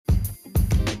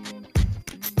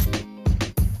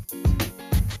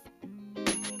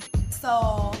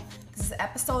So this is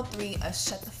episode 3 of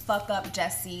Shut the Fuck Up,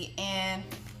 Jesse. And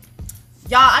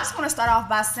y'all, I just want to start off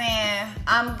by saying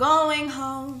I'm going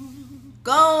home,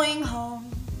 going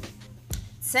home.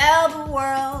 Tell the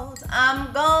world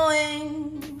I'm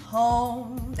going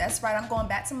home. That's right, I'm going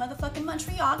back to motherfucking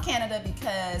Montreal, Canada,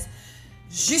 because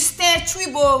Justin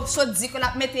Trudeau so dit que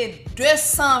l'a mette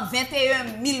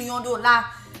 $221 million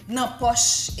dans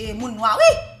poche et moun noir.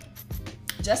 Oui!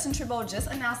 Justin Trudeau just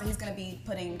announced that he's going to be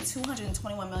putting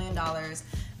 $221 million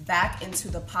back into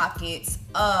the pockets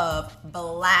of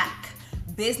black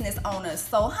business owners.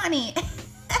 So, honey,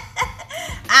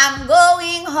 I'm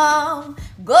going home,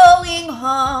 going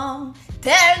home.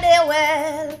 Tell the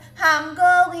world I'm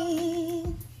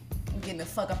going. I'm getting the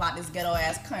fuck up out this ghetto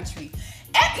ass country.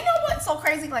 And you know what's so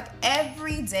crazy? Like,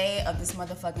 every day of this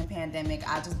motherfucking pandemic,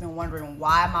 I've just been wondering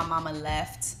why my mama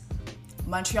left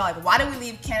Montreal. Like, why did we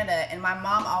leave Canada? And my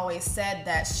mom always said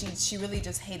that she really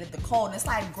just hated the cold. And it's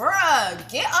like,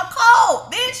 bruh, get a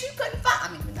coat, bitch. You couldn't find. I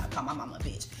mean, we not call my mama a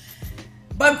bitch,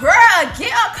 but bruh,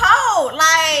 get a coat.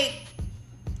 Like,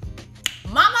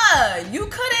 mama, you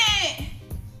couldn't.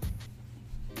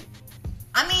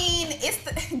 I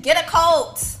mean, get a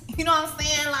coat. You know what I'm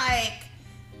saying? Like,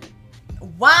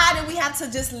 why did we have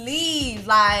to just leave?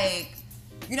 Like,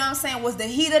 you know what I'm saying? Was the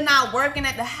heater not working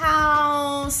at the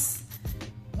house?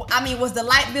 I mean, was the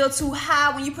light bill too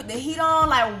high when you put the heat on?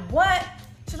 Like, what?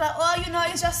 She's like, oh, you know,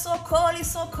 it's just so cold.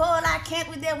 It's so cold. I can't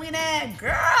with that. We that.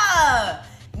 Girl,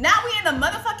 now we in the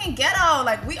motherfucking ghetto.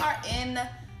 Like,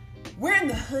 we're in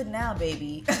the hood now,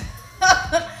 baby.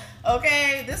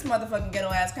 Okay? This motherfucking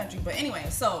ghetto ass country. But anyway,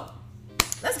 so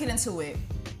let's get into it.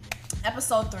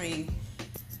 Episode 3.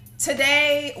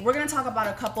 Today, we're going to talk about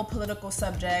a couple political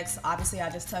subjects. Obviously, I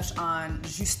just touched on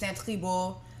Justin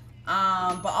Trudeau.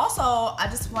 But also, I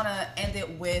just want to end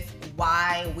it with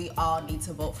why we all need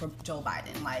to vote for Joe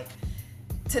Biden. Like,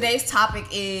 today's topic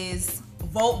is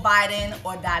vote Biden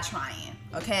or die trying,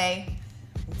 okay?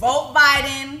 Vote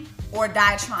Biden or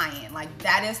die trying. Like,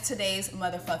 that is today's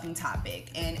motherfucking topic.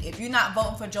 And if you're not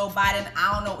voting for Joe Biden,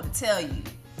 I don't know what to tell you.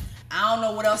 I don't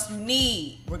know what else you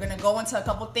need. We're going to go into a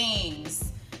couple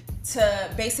things to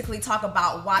basically talk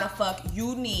about why the fuck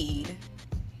you need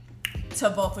to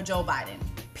vote for Joe Biden.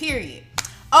 Period.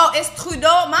 Oh, it's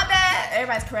Trudeau. My bad.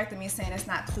 Everybody's correcting me saying it's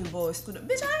not Trudeau. It's Trudeau.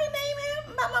 Bitch, I ain't name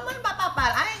him.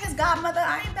 I ain't his godmother.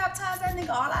 I ain't baptized that nigga.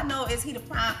 All I know is he the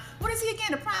prime. What is he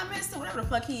again? The prime minister? Whatever the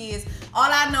fuck he is.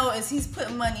 All I know is he's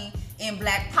putting money in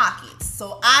black pockets.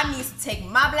 So I need to take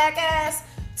my black ass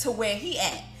to where he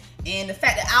at. And the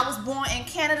fact that I was born in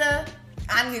Canada,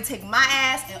 I need to take my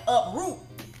ass and uproot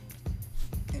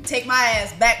and take my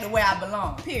ass back to where I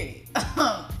belong. Period.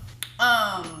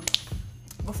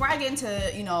 Before I get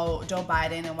into, you know, Joe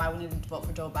Biden and why we need to vote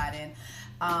for Joe Biden,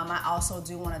 I also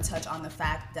do want to touch on the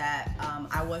fact that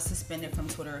I was suspended from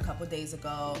Twitter a couple days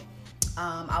ago.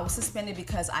 I was suspended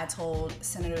because I told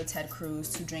Senator Ted Cruz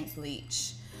to drink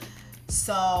bleach.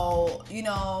 So, you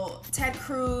know, Ted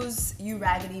Cruz, you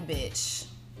raggedy bitch.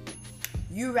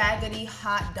 You raggedy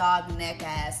hot dog neck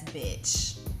ass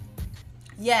bitch.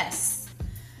 Yes,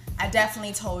 I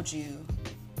definitely told you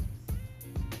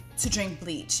to drink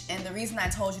bleach. And the reason I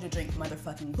told you to drink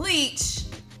motherfucking bleach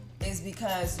is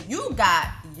because you got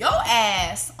your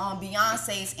ass on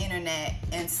Beyonce's internet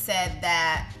and said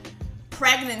that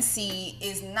pregnancy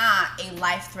is not a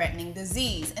life-threatening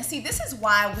disease. And see, this is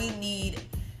why we need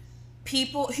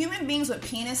human beings with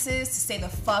penises to stay the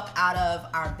fuck out of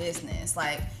our business.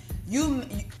 Like,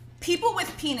 people with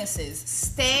penises,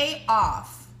 stay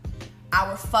off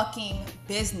our fucking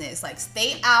business. Like,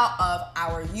 stay out of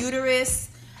our uterus,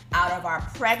 out of our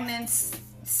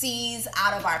pregnancies,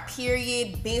 out of our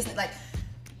period business. Like,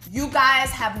 you guys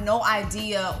have no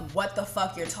idea what the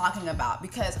fuck you're talking about.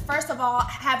 Because first of all,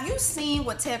 have you seen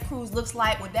what Ted Cruz looks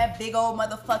like with that big old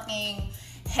motherfucking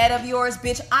head of yours,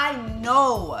 bitch? I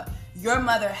know your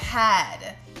mother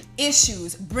had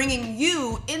issues bringing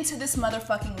you into this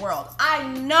motherfucking world. I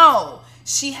know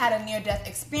she had a near-death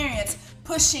experience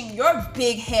pushing your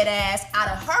big head ass out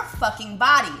of her fucking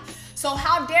body. So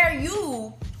how dare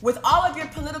you, with all of your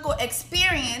political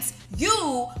experience,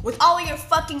 you, with all of your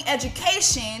fucking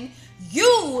education,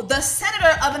 you, the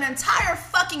senator of an entire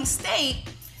fucking state,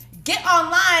 get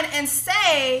online and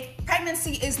say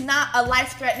pregnancy is not a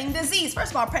life-threatening disease.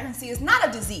 First of all, pregnancy is not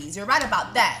a disease. You're right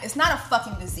about that. It's not a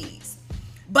fucking disease.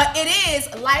 But it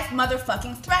is life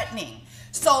motherfucking threatening.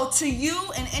 So to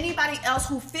you and anybody else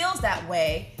who feels that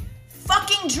way,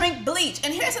 fucking drink bleach.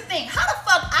 And here's the thing. How the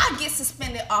fuck I get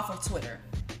suspended off of Twitter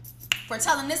for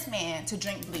telling this man to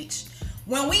drink bleach?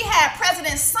 When we had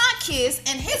President Sunkist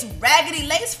and his raggedy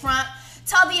lace front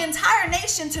tell the entire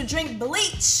nation to drink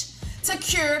bleach to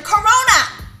cure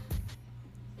corona.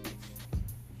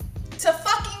 To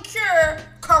fucking cure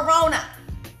corona.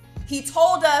 He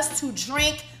told us to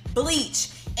drink bleach.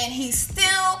 And he's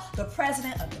still the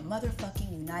president of the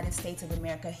motherfucking United States of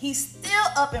America. He's still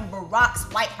up in Barack's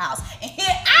White House. And here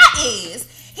I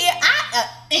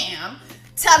am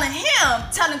telling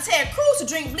Ted Cruz to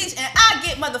drink bleach, and I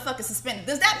get motherfucking suspended.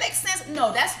 Does that make sense?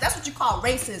 No, that's what you call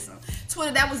racism.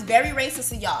 Twitter, that was very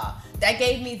racist of y'all. That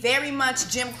gave me very much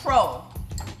Jim Crow.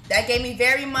 That gave me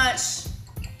very much,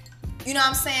 you know what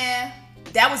I'm saying?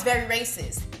 That was very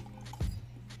racist.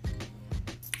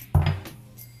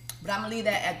 But I'm gonna leave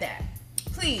that at that.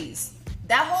 Please,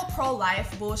 that whole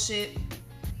pro-life bullshit.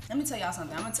 Let me tell y'all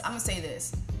something. I'm gonna say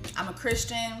this. I'm a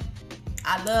Christian.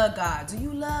 I love God. Do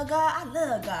you love God? I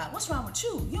love God. What's wrong with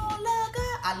you? You don't love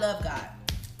God? I love God.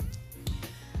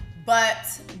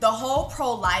 But the whole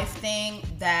pro-life thing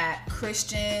that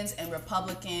Christians and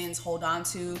Republicans hold on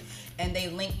to, and they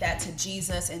link that to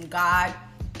Jesus and God,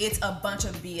 it's a bunch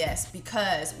of BS.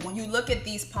 Because when you look at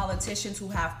these politicians who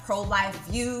have pro-life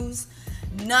views,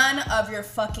 none of your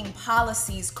fucking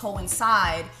policies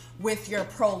coincide with your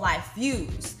pro-life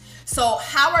views. So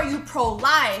how are you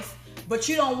pro-life, but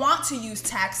you don't want to use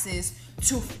taxes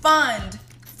to fund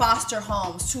foster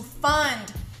homes, to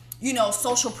fund,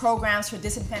 social programs for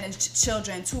disadvantaged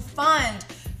children, to fund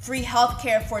free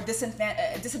healthcare for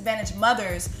disadvantaged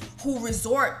mothers who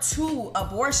resort to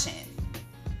abortion?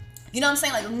 You know what I'm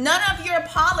saying? Like, none of your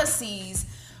policies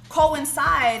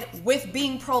coincide with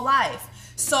being pro-life.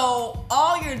 So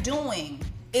all you're doing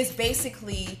is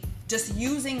basically just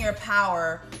using your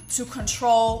power to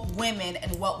control women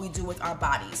and what we do with our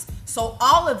bodies. So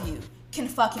all of you can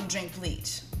fucking drink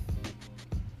bleach.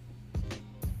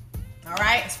 All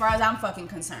right, as far as I'm fucking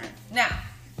concerned. Now,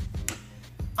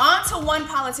 on to one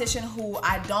politician who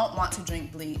I don't want to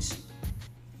drink bleach.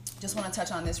 Just want to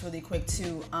touch on this really quick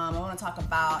too. I want to talk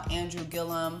about Andrew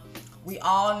Gillum. We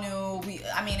all knew,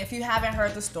 if you haven't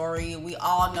heard the story, we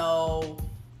all know,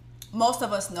 most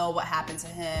of us know what happened to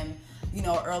him,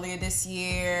 earlier this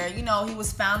year. He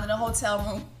was found in a hotel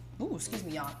room. Ooh, excuse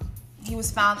me, y'all. He was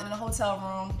found in a hotel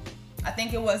room. I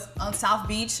think it was on South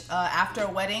Beach after a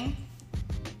wedding.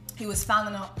 He was found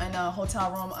in a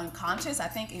hotel room unconscious. I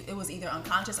think it was either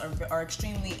unconscious or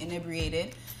extremely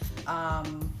inebriated.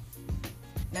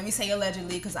 Let me say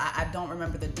allegedly, because I don't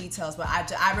remember the details, but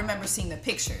I remember seeing the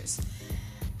pictures.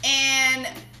 And,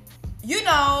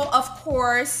 of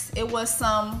course, it was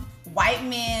some white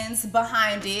men's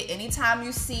behind it. Anytime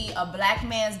you see a black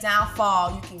man's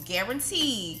downfall, you can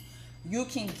guarantee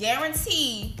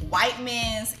white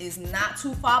men's is not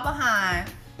too far behind.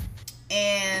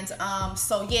 And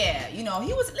so yeah, he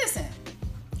was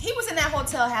in that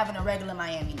hotel having a regular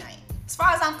Miami night. As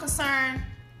far as I'm concerned,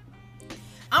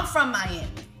 I'm from Miami.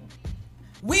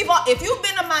 If you've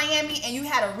been to Miami and you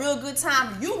had a real good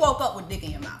time, you woke up with dick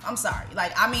in your mouth. I'm sorry.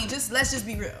 Let's just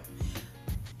be real.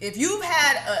 If you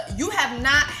have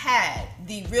not had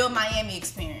the real Miami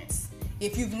experience,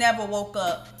 if you've never woke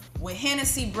up with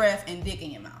Hennessy breath and dick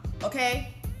in your mouth,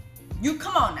 okay? You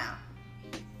come on now.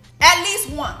 At least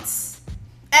once.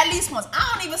 I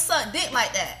don't even suck dick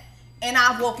like that, and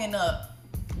I've woken up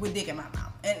with dick in my mouth.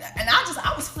 And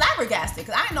I was flabbergasted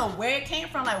because I didn't know where it came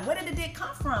from. Like, where did the dick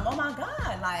come from? Oh my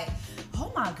God. Like,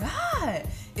 oh my God.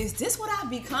 Is this what I've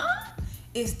become?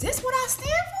 Is this what I stand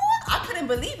for? I couldn't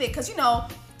believe it because,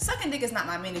 sucking dick is not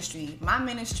my ministry. My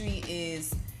ministry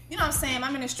is,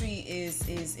 my ministry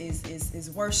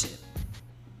is worship.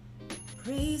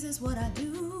 Praise is what I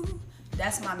do.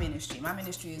 That's my ministry. My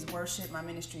ministry is worship. My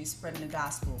ministry is spreading the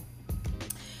gospel.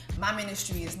 My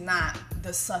ministry is not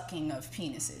the sucking of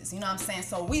penises. You know what I'm saying?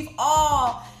 So we've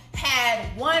all had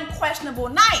one questionable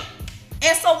night.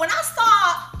 And so when I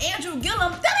saw Andrew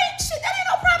Gillum, that ain't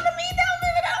no problem to me. That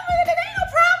ain't no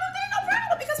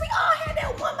problem. Because we all had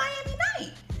that one Miami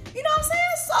night. You know what I'm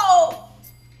saying?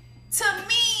 So to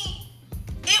me,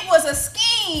 it was a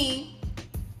scheme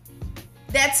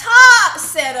that Todd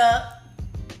set up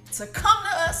to come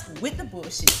to us with the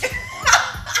bullshit.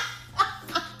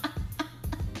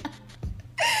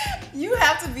 You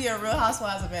have to be a Real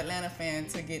Housewives of Atlanta fan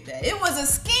to get that. It was a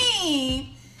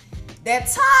scheme that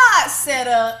Todd set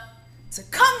up to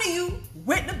come to you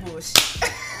with the bullshit.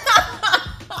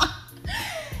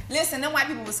 Listen, them white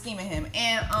people were scheming him.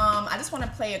 And I just want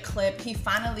to play a clip. He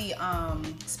finally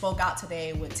spoke out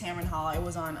today with Tamron Hall. It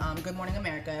was on Good Morning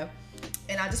America.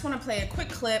 And I just want to play a quick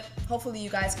clip. Hopefully you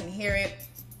guys can hear it.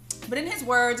 But in his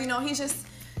words, he's just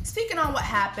Speaking on what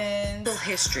happened.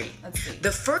 History. Let's see.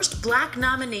 The first black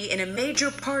nominee in a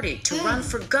major party to run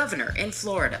for governor in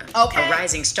Florida. Okay. A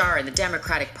rising star in the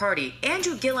Democratic Party,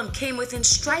 Andrew Gillum came within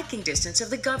striking distance of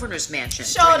the governor's mansion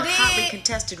during a hotly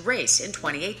contested race in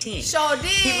 2018. Sure did.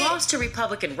 He lost to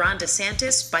Republican Ron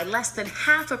DeSantis by less than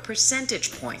half a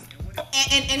percentage point.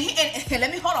 And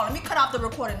let me cut off the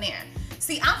recording there.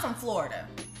 See, I'm from Florida.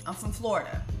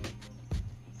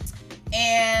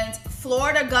 And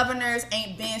Florida governors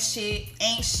ain't been shit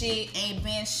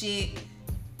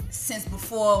since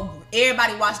before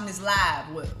everybody watching this live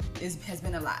has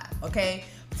been alive, okay?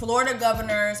 Florida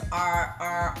governors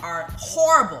are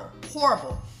horrible.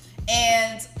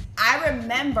 And I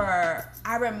remember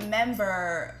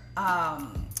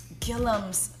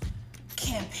Gillum's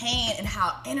campaign and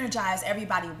how energized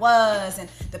everybody was, and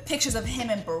the pictures of him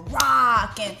and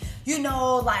Barack, and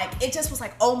it just was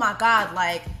like, oh my God,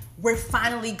 like, we're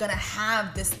finally gonna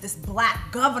have this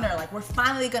black governor, like we're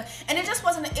finally gonna, and it just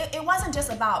wasn't, it wasn't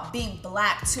just about being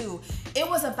black too, it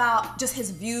was about just his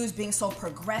views being so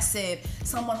progressive,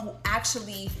 someone who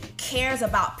actually cares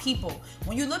about people.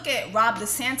 When you look at Ron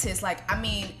DeSantis, like, I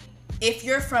mean, if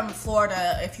you're from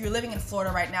Florida, if you're living in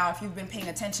Florida right now, if you've been paying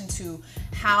attention to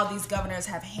how these governors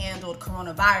have handled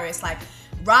coronavirus, like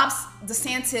Ron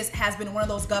DeSantis has been one of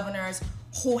those governors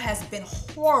who has been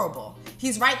horrible.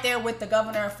 He's right there with the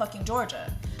governor of fucking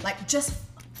Georgia. Like, just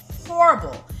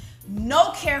horrible.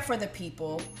 No care for the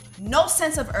people, no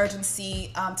sense of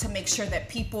urgency to make sure that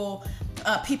people,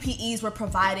 PPEs were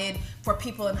provided for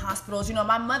people in hospitals. You know,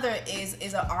 my mother is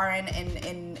an RN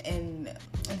in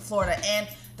Florida, and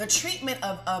the treatment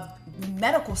of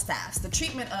medical staffs, the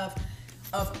treatment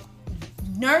of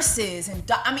nurses, and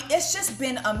I mean, it's just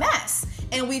been a mess.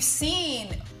 And we've seen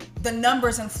the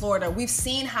numbers in Florida. We've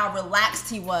seen how relaxed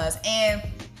he was. And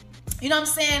you know what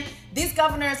I'm saying? These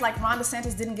governors like Ron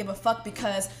DeSantis didn't give a fuck,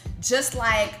 because just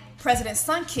like President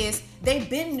Sunkist, they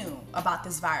been knew about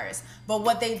this virus. But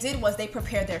what they did was they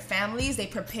prepared their families, they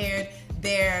prepared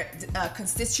their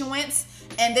constituents,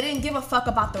 and they didn't give a fuck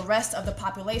about the rest of the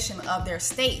population of their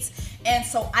states. And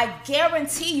so I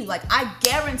guarantee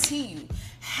you,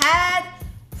 had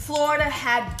Florida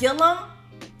had Gillum,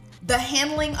 the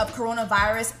handling of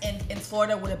coronavirus in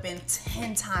Florida would have been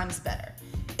 10 times better.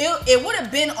 It would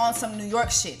have been on some New York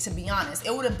shit, to be honest.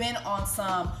 It would have been on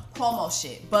some Cuomo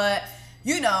shit. But,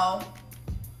 you know,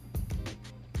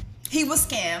 he was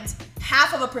scammed.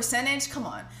 Half of a percentage, come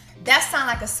on. That sound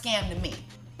like a scam to me.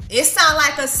 It sound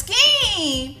like a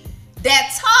scheme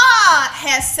that Todd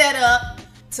has set up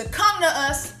to come to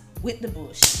us with the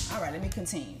bush. All right, let me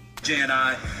continue. Jay and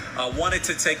I wanted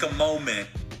to take a moment.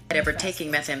 Ever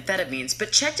taking methamphetamines,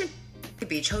 but checked in the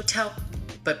beach hotel.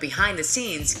 But behind the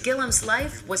scenes, Gillum's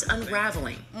life was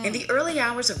unraveling. In the early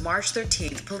hours of March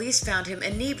 13th, police found him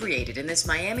inebriated in this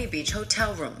Miami Beach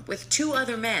hotel room with 2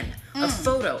 other men. A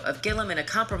photo of Gillum in a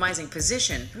compromising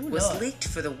position was leaked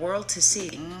for the world to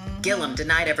see. Gillum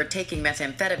denied ever taking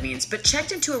methamphetamines, but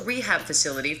checked into a rehab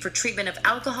facility for treatment of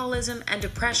alcoholism and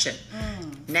depression.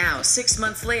 Now, 6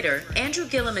 months later, Andrew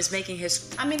Gillum is making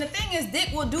his... I mean, the thing is,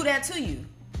 Dick will do that to you.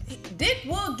 Dick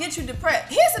will get you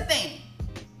depressed. Here's the thing.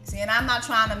 See, and I'm not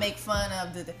trying to make fun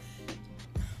of the...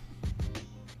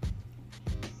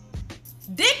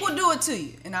 Dick will do it to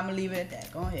you. And I'm going to leave it at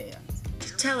that. Go ahead.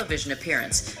 Television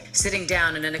appearance, sitting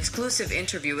down in an exclusive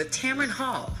interview with Tamron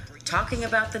Hall, talking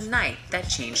about the night that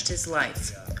changed his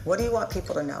life. What do you want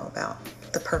people to know about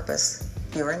the purpose,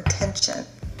 your intention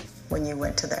when you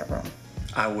went to that room?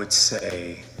 I would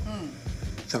say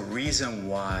the reason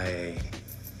why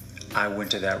I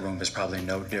went to that room is probably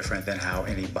no different than how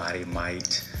anybody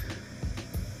might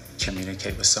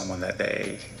communicate with someone that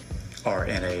they are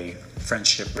in a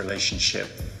friendship, relationship,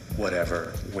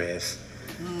 whatever, with.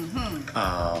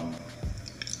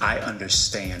 I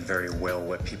understand very well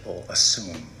what people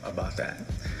assume about that.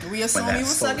 We assume he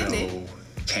was sucking dick. When that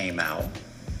photo came out,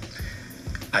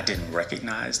 I didn't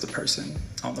recognize the person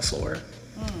on the floor.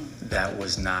 That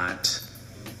was not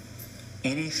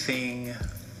anything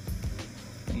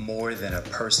more than a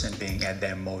person being at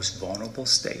their most vulnerable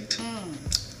state,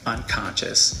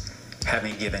 unconscious,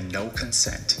 having given no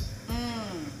consent.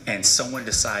 And someone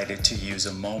decided to use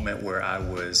a moment where I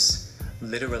was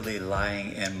literally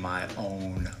lying in my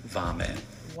own vomit.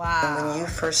 Wow. And when you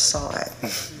first saw it,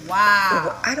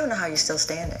 wow. I don't know how you're still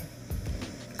standing.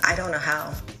 I don't know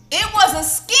how. It was a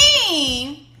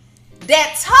scheme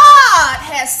that Todd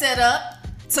has set up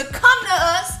to come to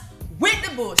us with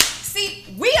the bush.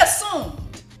 See, we assumed.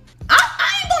 I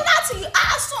ain't gonna lie to you.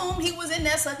 I assumed he was in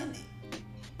there sucking dick.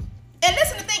 And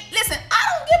listen, I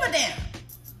don't give a damn.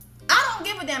 I don't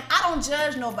give a damn. I don't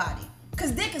judge nobody.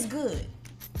 Because dick is good.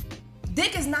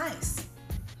 Dick is nice.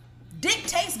 Dick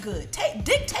tastes good.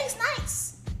 Dick tastes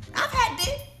nice. I've had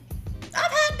dick.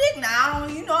 Now I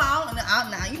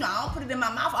don't put it in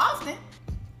my mouth often.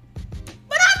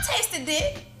 But I've tasted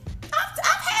dick.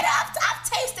 I've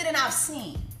tasted and I've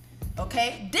seen.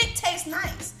 Okay? Dick tastes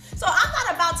nice. So I'm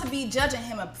not about to be judging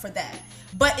him for that.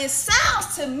 But it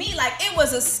sounds to me like it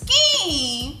was a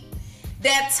scheme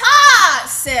that Todd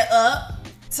set up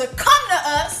to come to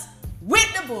us with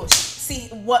the bullshit. See,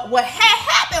 what had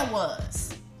happened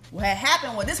was,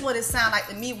 this is what it sounded like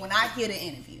to me when I hear the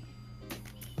interview.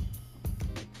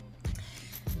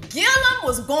 Gillum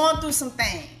was going through some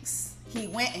things. He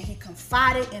went and he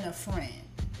confided in a friend.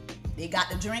 They got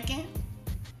to drinking.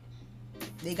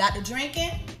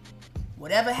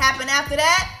 Whatever happened after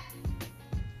that,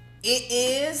 it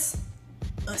is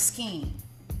a scheme.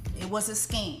 It was a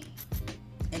scheme.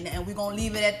 And we're going to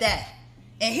leave it at that.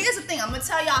 And here's the thing. I'm going to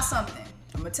tell y'all something.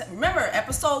 Remember,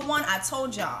 episode 1, I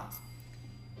told y'all,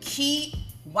 keep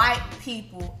white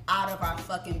people out of our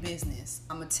fucking business.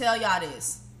 I'm going to tell y'all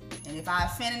this. And if I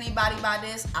offend anybody by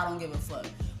this, I don't give a fuck.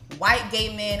 White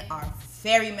gay men are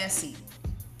very messy.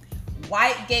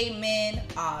 White gay men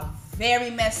are very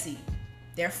messy.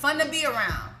 They're fun to be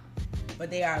around,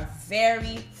 but they are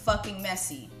very fucking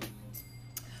messy.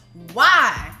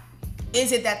 Why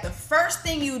is it that the first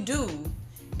thing you do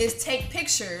is take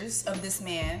pictures of this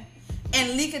man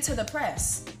and leak it to the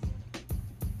press?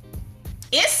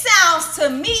 It sounds to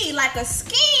me like a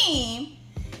scheme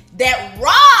that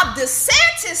Rob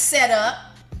DeSantis set up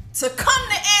to come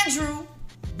to Andrew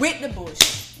with the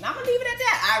bullshit. And I'm going to leave it at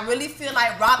that. I really feel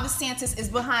like Rob DeSantis is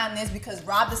behind this because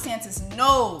Rob DeSantis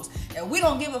knows that we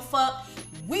don't give a fuck.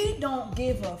 We don't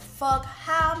give a fuck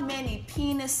how many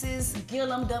penises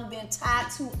Gillum done been tied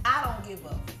to. I don't give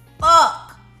a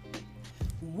fuck.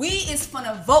 We is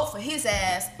finna vote for his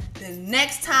ass the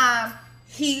next time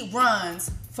he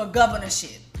runs for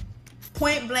governorship.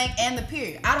 Point blank and the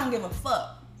period. I don't give a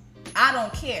fuck. I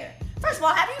don't care. First of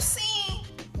all, have you seen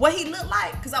what he looked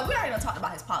like? Because we already done talked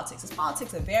about his politics. His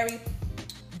politics are very,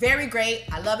 very great.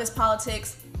 I love his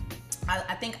politics.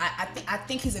 I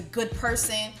think he's a good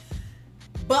person.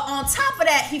 But on top of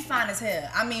that, he fine as hell.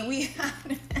 I mean,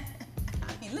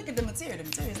 look at the material. The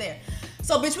material's there.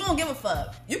 So, bitch, we don't give a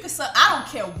fuck. You can suck. I don't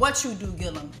care what you do,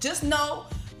 Gillum. Just know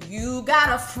you got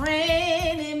a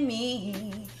friend in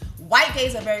me. White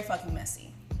gays are very fucking messy.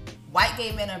 White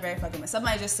gay men are very fucking messy.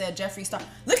 Somebody just said Jeffree Star.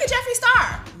 Look at Jeffree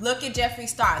Star. Look at Jeffree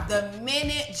Star. The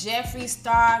minute Jeffree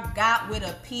Star got with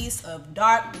a piece of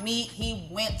dark meat, he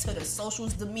went to the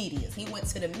socials, the medias. He went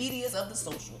to the medias of the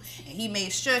social. And he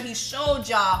made sure he showed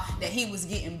y'all that he was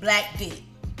getting black dick.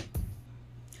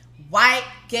 White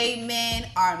gay men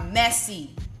are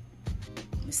messy.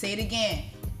 Let me say it again.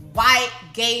 White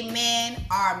gay men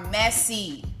are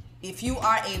messy. If you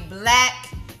are a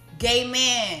black gay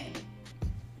man,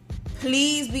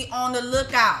 please be on the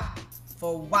lookout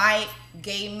for white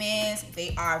gay men.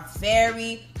 They are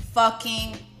very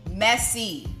fucking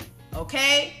messy.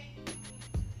 Okay?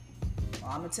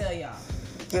 Well, I'm gonna tell y'all.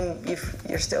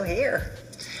 You're still here.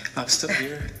 I'm still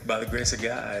here by the grace of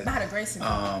God. By the grace of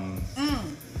God.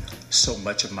 So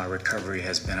much of my recovery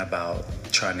has been about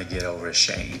trying to get over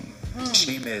shame.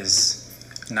 Shame is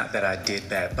not that I did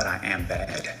bad, but I am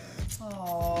bad.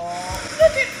 Oh,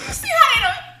 look at, you see how they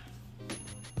don't.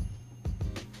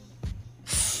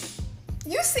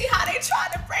 You see how they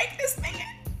tried to break this man?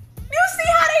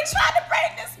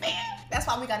 That's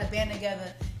why we got to band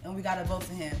together and we got to vote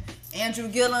for him. Andrew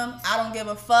Gillum, I don't give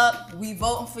a fuck. We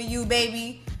voting for you,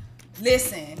 baby.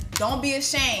 Listen, don't be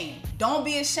ashamed. Don't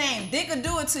be ashamed. Dick will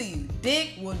do it to you.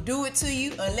 Dick will do it to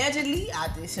you. Allegedly.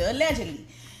 Allegedly.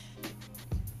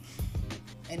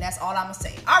 And that's all I'm going to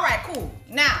say. All right, cool.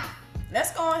 Now,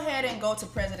 let's go ahead and go to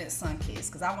President Sunkiss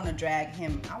because I want to drag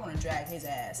his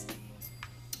ass.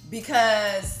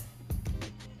 Because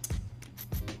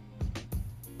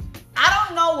I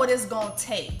don't know what it's going to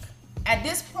take. At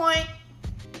this point,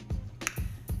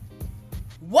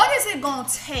 what is it going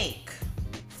to take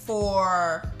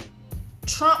for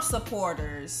Trump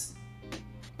supporters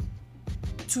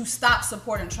to stop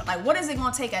supporting Trump? Like, what is it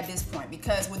going to take at this point?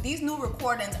 Because with these new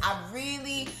recordings, I'm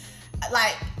really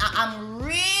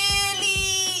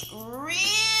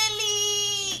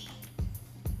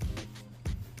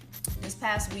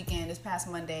this past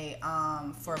Monday,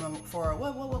 for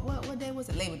what day was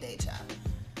it? Labor Day, child.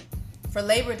 For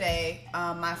Labor Day,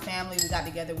 my family, we got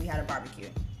together, we had a barbecue.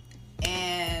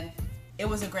 And it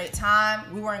was a great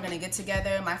time. We weren't going to get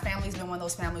together. My family's been one of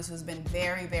those families who's been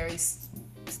very, very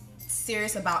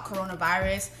serious about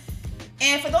coronavirus.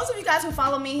 And for those of you guys who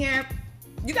follow me here,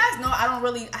 you guys know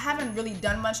I haven't really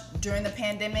done much during the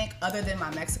pandemic other than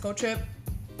my Mexico trip.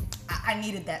 I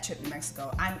needed that trip to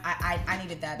Mexico. I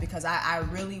needed that because I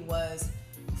really was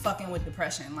fucking with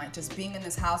depression. Like, just being in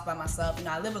this house by myself. You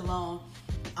know, I live alone.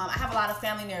 I have a lot of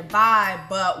family nearby,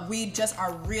 but we just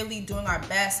are really doing our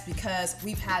best because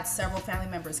we've had several family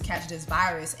members catch this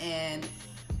virus, and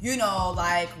you know,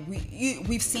 like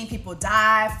we've seen people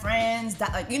die, friends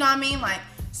die, like, you know what I mean? Like,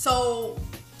 so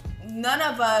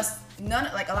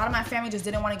like a lot of my family just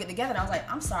didn't want to get together. And I was like,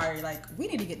 I'm sorry, like we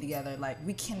need to get together. Like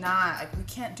we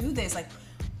can't do this. Like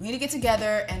we need to get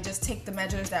together and just take the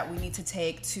measures that we need to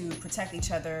take to protect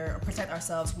each other or protect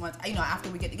ourselves once, you know, after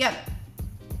we get together.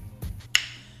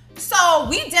 So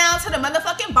we down to the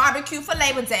motherfucking barbecue for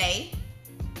Labor Day.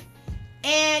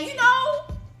 And you know,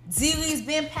 Zilly's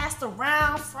been passed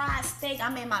around, fried steak. I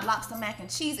made my lobster mac and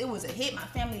cheese. It was a hit. My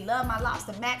family loved my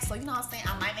lobster mac. So you know what I'm saying?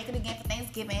 I might make it again for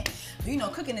Thanksgiving. But, you know,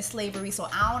 cooking is slavery, so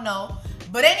I don't know.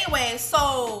 But anyway,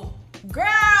 so girl,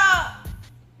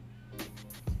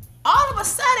 all of a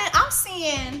sudden I'm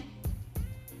seeing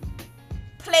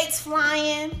plates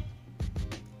flying,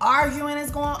 arguing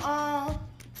is going on.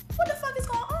 What the fuck is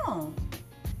going on?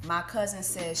 My cousin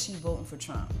says she voting for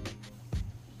Trump.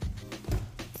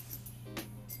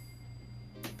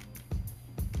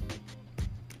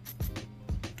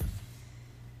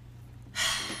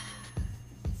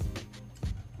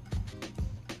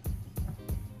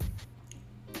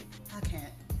 I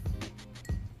can't.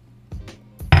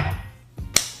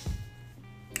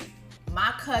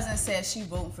 My cousin says she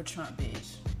voting for Trump,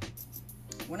 bitch.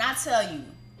 When I tell you,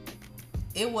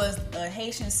 it was a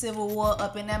Haitian civil war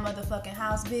up in that motherfucking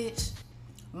house, bitch.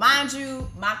 Mind you,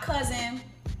 my cousin,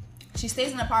 she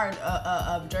stays in a part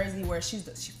of Jersey where she's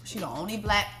the only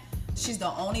black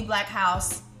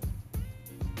house,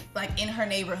 like in her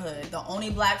neighborhood, the only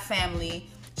black family.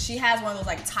 She has one of those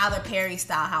like Tyler Perry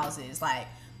style houses, like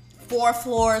 4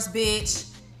 floors, bitch.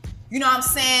 You know what I'm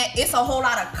saying? It's a whole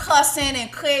lot of cussing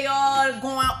and Creole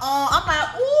going on. I'm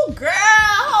like, ooh, girl,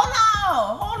 hold on.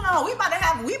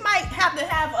 We might have to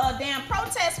have a damn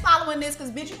protest following this,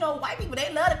 because bitch, you know, white people,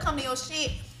 they love to come to your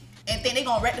shit and think they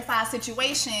gonna rectify a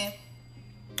situation.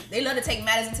 They love to take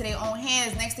matters into their own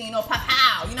hands. Next thing you know,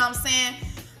 pow, you know what I'm saying?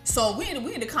 So we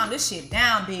need to calm this shit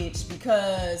down, bitch,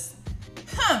 because,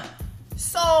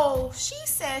 So she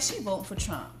said she voting for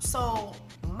Trump. So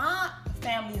my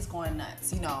family is going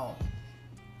nuts. You know,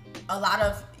 a lot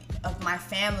of my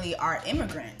family are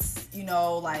immigrants. You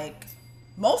know, like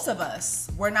most of us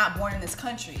were not born in this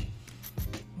country.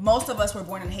 Most of us were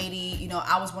born in Haiti. You know,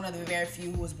 I was one of the very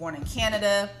few who was born in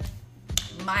Canada.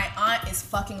 My aunt is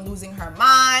fucking losing her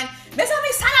mind. Mes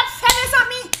amis, ça n'a fait.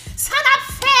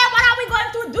 What are we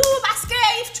going to do? Parce que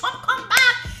if Trump come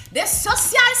back, des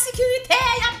social sécurité,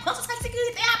 y'a pas social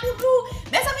sécurité pour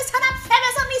nous. Mes amis, ça n'a fait.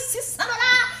 Mes amis, $600.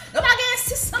 Nobody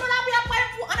getting $600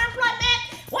 for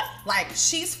unemployment. What? Like,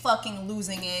 she's fucking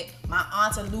losing it. My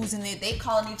aunts are losing it. They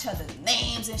calling each other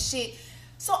names and shit.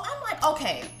 So I'm like,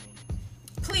 okay,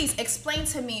 please explain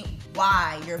to me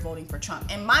why you're voting for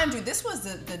Trump. And mind you, this was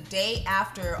the day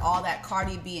after all that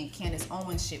Cardi B and Candace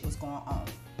Owens shit was going on.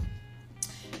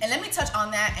 And let me touch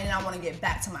on that, and then I want to get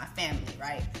back to my family,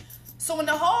 right? So when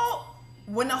the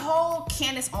whole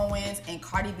Candace Owens and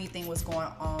Cardi B thing was going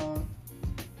on,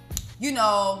 you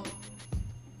know,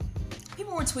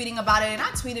 people were tweeting about it, and I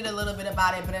tweeted a little bit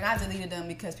about it, but then I deleted them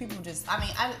because people just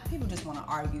want to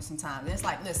argue sometimes. And it's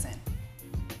like, listen,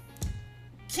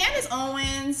 Candace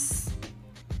Owens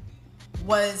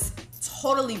was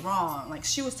totally wrong. Like,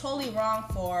 she was totally wrong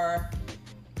for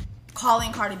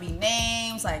calling Cardi B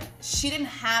names. Like, she didn't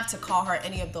have to call her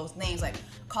any of those names. Like,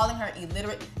 calling her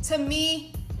illiterate. To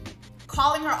me,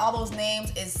 calling her all those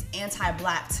names is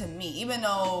anti-black to me. Even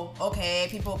though, okay,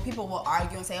 people will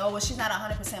argue and say, oh, well, she's not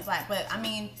 100% black. But, I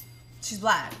mean, she's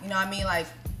black. You know what I mean? Like,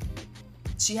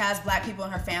 she has black people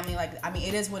in her family. Like, I mean,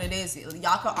 it is what it is.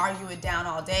 Y'all could argue it down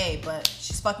all day, but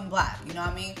she's fucking black. You know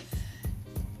what I mean?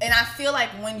 And I feel like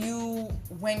when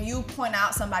you point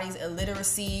out somebody's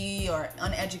illiteracy or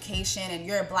uneducation, and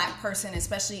you're a black person,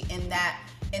 especially in that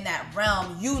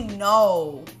realm, you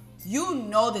know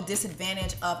the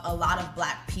disadvantage of a lot of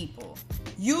black people.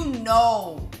 You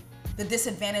know the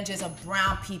disadvantages of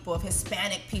brown people, of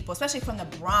Hispanic people, especially from the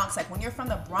Bronx. Like, when you're from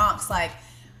the Bronx, like,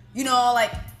 you know,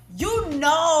 like, you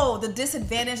know the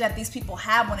disadvantage that these people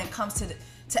have when it comes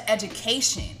to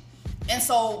education. And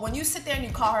so when you sit there and you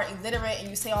call her illiterate and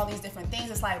you say all these different things,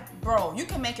 it's like, bro, you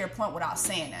can make your point without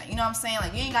saying that. You know what I'm saying?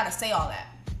 Like, you ain't got to say all that.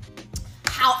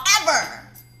 However,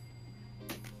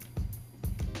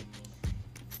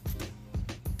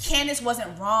 Candace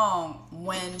wasn't wrong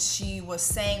when she was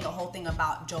saying the whole thing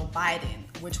about Joe Biden,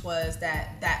 which was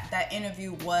that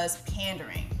interview was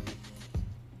pandering.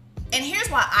 And here's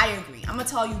why I agree. I'm going to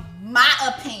tell you my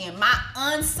opinion, my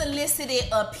unsolicited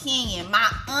opinion, my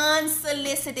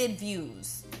unsolicited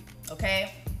views.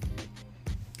 Okay?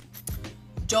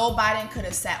 Joe Biden could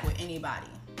have sat with anybody.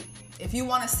 If you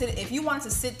wanted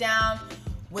to sit down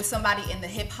with somebody in the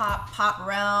hip hop pop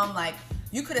realm, like,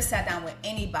 you could have sat down with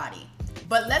anybody.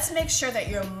 But let's make sure that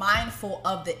you're mindful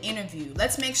of the interview.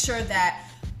 Let's make sure that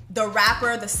the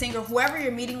rapper, the singer, whoever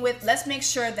you're meeting with, let's make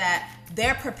sure that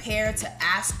they're prepared to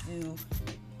ask you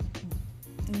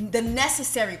the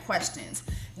necessary questions.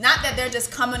 Not that they're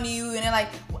just coming to you and they're like,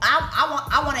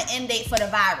 I want an end date for the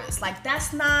virus. Like,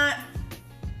 that's not,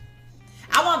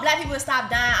 I want black people to stop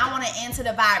dying. I want an end to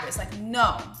the virus. Like,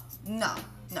 no.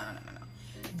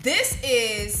 This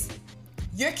is,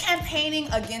 you're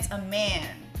campaigning against a man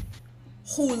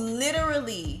who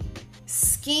literally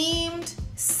scammed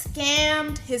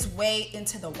his way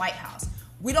into the White House.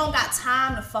 We don't got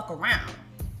time to fuck around.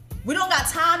 We don't got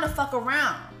time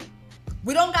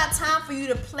for you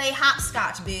to play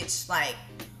hopscotch, bitch. Like,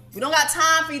 we don't got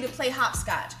time for you to play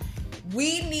hopscotch.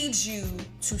 We need you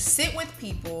to sit with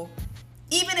people,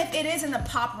 even if it is in the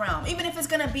pop realm, even if it's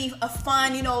gonna be a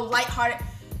fun, lighthearted,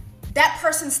 that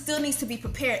person still needs to be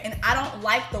prepared. And I don't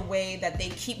like the way that they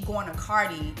keep going to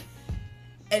Cardi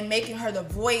and making her the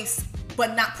voice,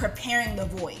 but not preparing the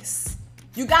voice.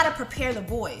 You gotta prepare the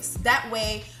voice. That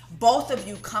way, both of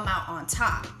you come out on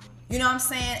top. You know what I'm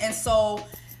saying? And so,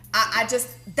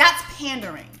 that's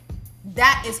pandering.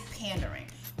 That is pandering.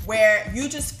 Where you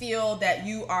just feel that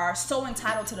you are so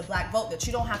entitled to the black vote that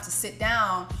you don't have to sit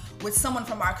down with someone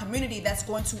from our community that's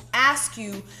going to ask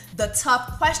you the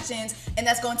tough questions and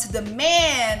that's going to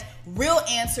demand real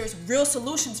answers, real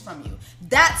solutions from you.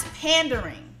 That's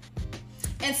pandering.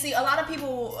 And see, a lot of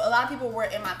people were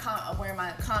in my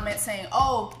comments saying,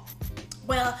 "Oh,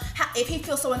 well, if he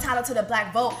feels so entitled to the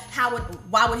black vote,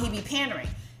 why would he be pandering?"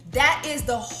 That is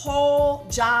the whole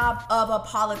job of a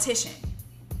politician.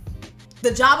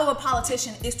 The job of a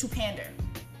politician is to pander.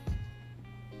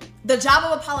 The job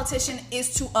of a politician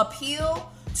is to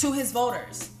appeal to his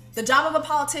voters. The job of a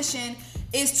politician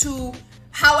is to,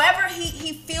 however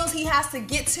he feels he has to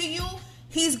get to you,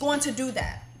 he's going to do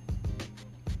that.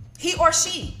 He or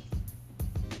she.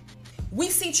 We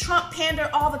see Trump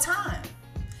pander all the time.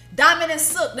 Diamond and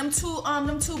Sook, them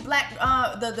two black,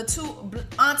 the two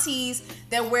aunties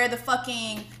that wear the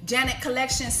fucking Janet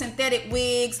Collection synthetic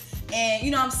wigs, and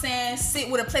you know what I'm saying, sit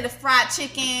with a plate of fried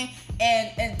chicken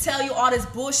and tell you all this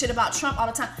bullshit about Trump all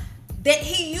the time. That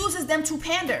he uses them to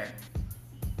pander.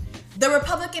 The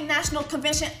Republican National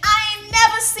Convention, I ain't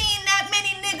never seen that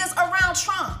many niggas around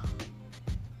Trump.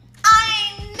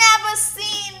 I ain't never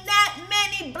seen that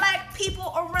many black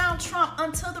people around Trump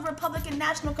until the Republican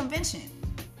National Convention.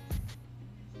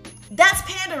 That's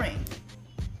pandering.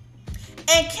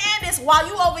 And Candace, while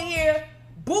you over here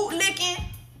bootlicking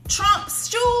Trump's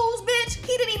shoes, bitch,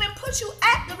 he didn't even put you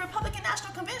at the Republican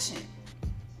National Convention.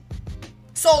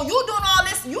 So you doing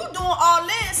all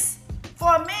this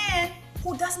for a man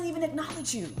who doesn't even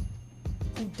acknowledge you.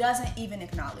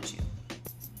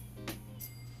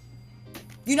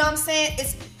 You know what I'm saying?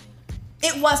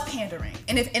 It was pandering.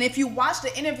 And if you watch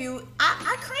the interview,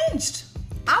 I cringed.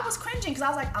 I was cringing because I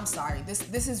was like, I'm sorry,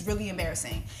 this is really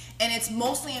embarrassing. And it's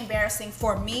mostly embarrassing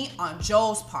for me on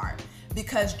Joe's part.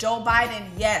 Because Joe Biden,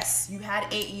 yes, you had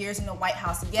 8 years in the White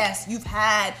House. Yes, you've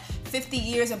had 50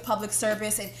 years in public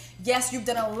service. And yes, you've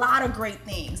done a lot of great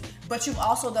things. But you've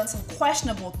also done some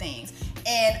questionable things.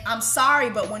 And I'm sorry,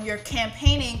 but when you're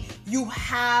campaigning, you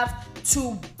have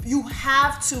to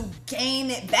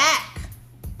gain it back.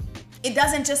 It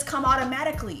doesn't just come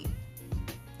automatically.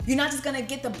 You're not just going to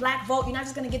get the black vote. You're not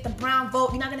just going to get the brown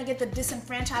vote. You're not going to get the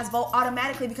disenfranchised vote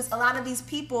automatically, because a lot of these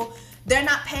people, they're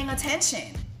not paying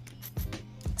attention.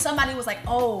 Somebody was like,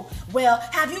 "Oh, well,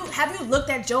 have you looked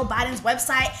at Joe Biden's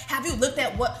website? Have you looked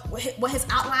at what his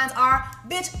outlines are?"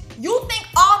 Bitch, you think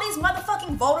all these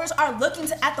motherfucking voters are looking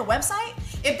at the website?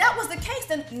 If that was the case,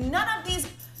 then none of these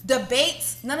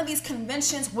debates, none of these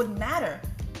conventions would matter.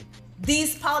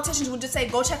 These politicians would just say,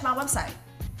 "Go check my website."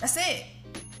 That's it.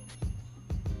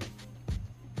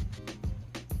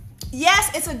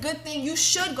 Yes, it's a good thing. You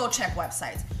should go check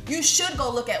websites. You should go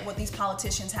look at what these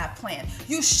politicians have planned.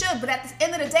 You should, but at the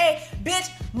end of the day, bitch,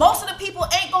 most of the people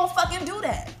ain't gonna fucking do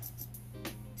that.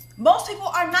 Most people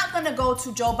are not gonna go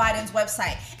to Joe Biden's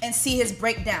website and see his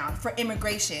breakdown for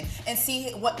immigration and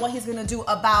see what he's gonna do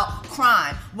about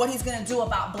crime, what he's gonna do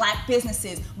about black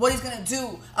businesses, what he's gonna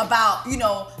do about,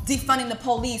 defunding the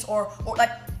police or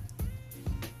like.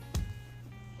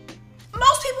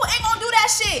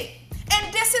 that shit.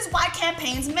 And this is why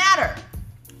campaigns matter.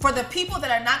 For the people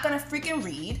that are not gonna freaking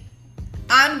read,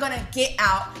 I'm gonna get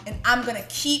out and I'm gonna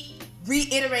keep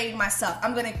reiterating myself.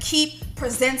 I'm gonna keep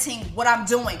presenting what I'm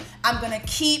doing. I'm gonna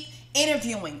keep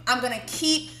interviewing. I'm gonna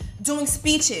keep doing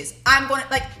speeches. I'm gonna,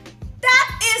 like,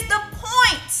 that is the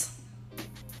point.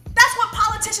 That's what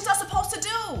politicians are supposed to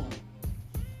do.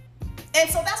 And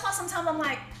so that's why sometimes I'm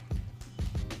like,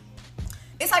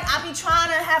 it's like I be trying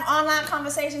to have online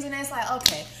conversations and it's like,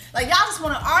 okay, like y'all just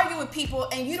want to argue with people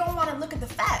and you don't want to look at the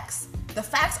facts. The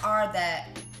facts are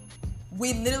that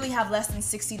we literally have less than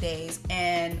 60 days,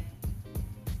 and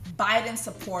Biden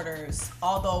supporters,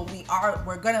 although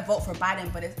we're gonna vote for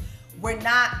Biden, but we're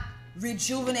not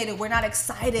rejuvenated, we're not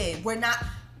excited, we're not,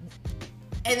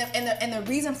 and the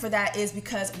reason for that is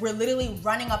because we're literally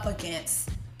running up against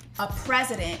a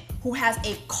president who has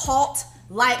a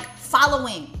cult-like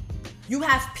following. You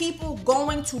have people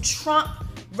going to Trump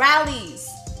rallies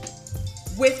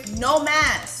with no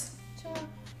mask.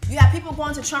 You have people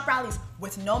going to Trump rallies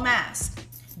with no mask.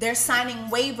 They're signing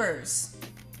waivers,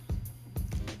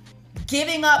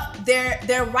 giving up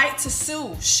their right to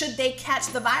sue should they catch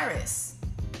the virus.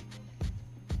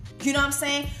 You know what I'm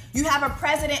saying? You have a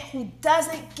president who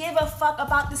doesn't give a fuck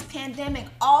about this pandemic.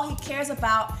 All he cares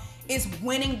about is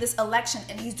winning this election,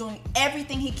 and he's doing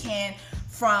everything he can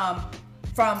from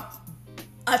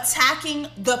attacking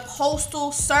the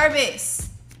Postal Service.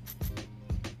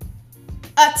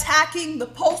 Attacking the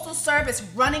Postal Service,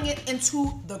 running it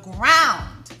into the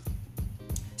ground.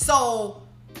 So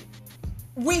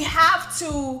we have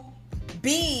to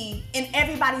be in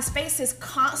everybody's faces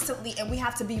constantly, and we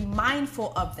have to be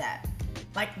mindful of that.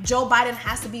 Like Joe Biden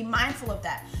has to be mindful of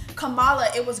that. Kamala,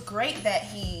 it was great that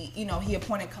he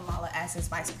appointed Kamala as his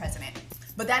vice president.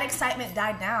 But that excitement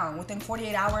died down. Within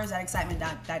 48 hours, that excitement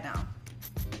died down.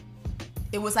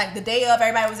 It was like the day of,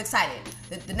 everybody was excited.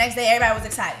 The next day, everybody was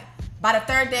excited. By the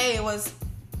third day, it was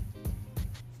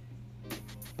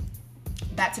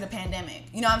back to the pandemic.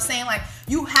 You know what I'm saying? Like,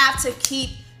 you have to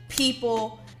keep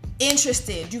people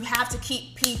interested. You have to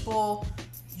keep people,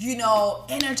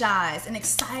 energized and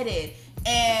excited.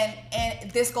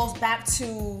 And this goes back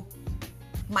to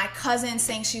my cousin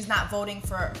saying she's not voting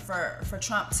for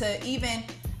Trump, to even,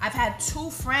 I've had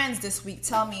 2 friends this week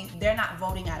tell me they're not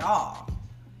voting at all.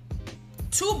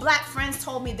 2 black friends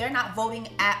told me they're not voting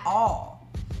at all.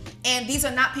 And these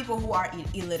are not people who are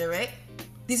illiterate.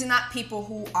 These are not people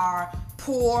who are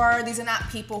poor. These are not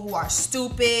people who are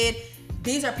stupid.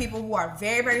 These are people who are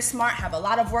very, very smart, have a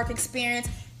lot of work experience,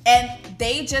 and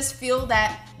they just feel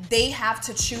that they have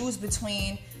to choose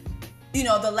between,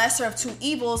 the lesser of 2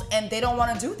 evils, and they don't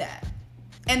want to do that.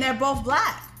 And they're both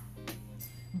black.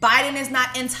 Biden is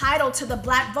not entitled to the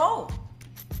black vote.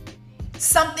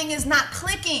 Something is not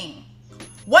clicking.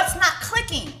 What's not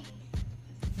clicking?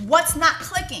 What's not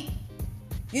clicking?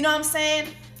 You know what I'm saying?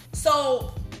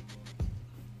 So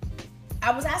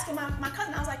I was asking my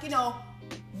cousin, I was like,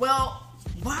 well,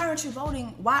 why aren't you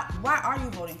voting? Why are you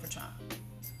voting for Trump?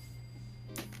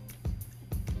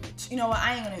 You know what?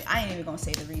 I ain't even gonna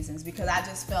say the reasons, because I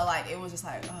just felt like it was just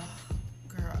like, oh,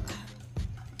 girl.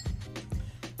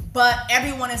 But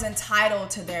everyone is entitled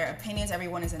to their opinions.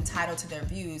 Everyone is entitled to their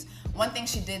views. One thing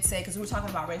she did say, because we were talking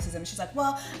about racism, she's like,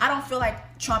 well, I don't feel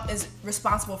like Trump is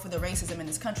responsible for the racism in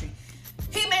this country.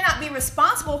 He may not be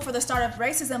responsible for the start of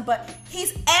racism, but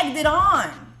he's egged it on.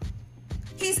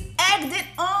 He's egged it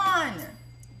on.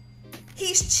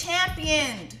 He's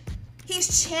championed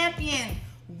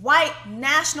white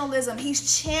nationalism.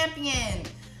 He's championed,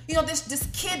 this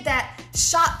kid that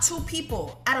shot 2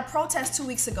 people at a protest 2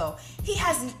 weeks ago. He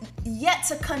has yet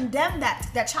to condemn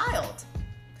that child.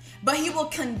 But he will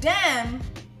condemn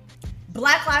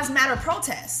Black Lives Matter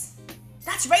protests.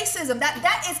 That's racism.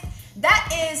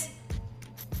 That is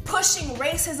pushing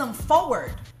racism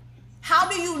forward. How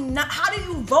do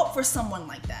you vote for someone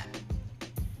like that?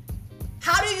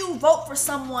 How do you vote for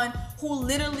someone who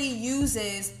literally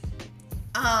uses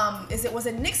was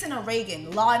it Nixon or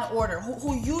Reagan, law and order,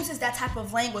 who uses that type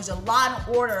of language, a law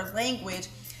and order language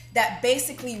that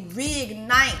basically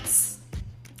reignites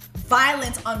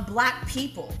violence on black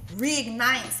people,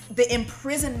 reignites the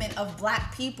imprisonment of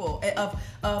black people,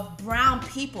 of brown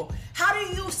people? How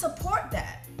do you support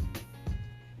that?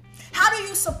 How do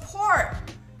you support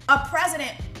a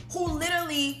president who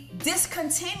literally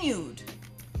discontinued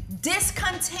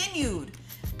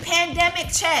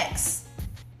pandemic checks?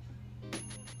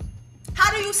 How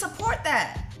do you support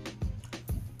that?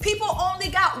 People only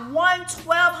got one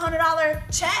 $1,200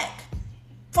 check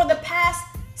for the past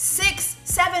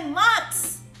 6-7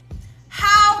 months.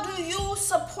 How do you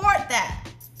support that?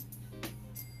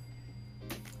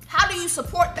 How do you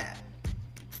support that?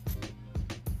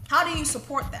 How do you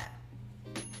support that?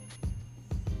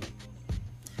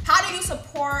 How do you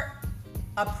support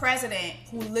a president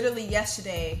who literally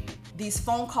yesterday, these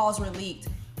phone calls were leaked,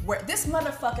 where this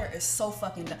motherfucker is so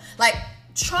fucking dumb. Like,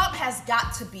 Trump has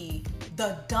got to be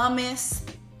the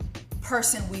dumbest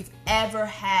person we've ever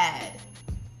had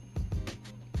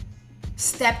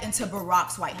step into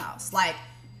Barack's White House. Like,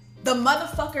 the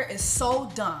motherfucker is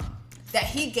so dumb that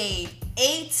he gave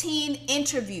 18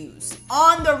 interviews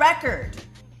on the record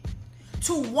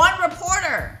to one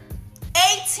reporter.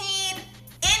 18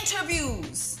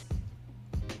 interviews.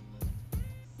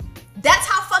 That's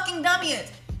how fucking dumb he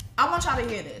is. I want y'all to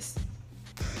hear this.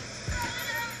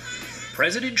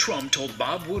 President Trump told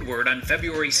Bob Woodward on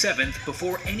February 7th,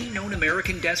 before any known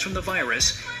American deaths from the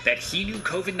virus, that he knew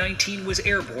COVID-19 was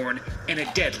airborne and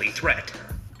a deadly threat.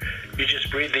 You just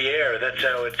breathe the air. That's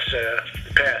how it's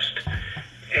passed.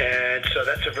 And so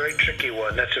that's a very tricky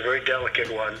one. That's a very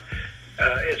delicate one.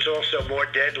 It's also more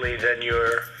deadly than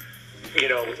your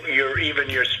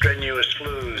strenuous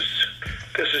flus.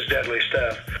 This is deadly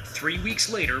stuff. 3 weeks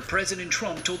later, President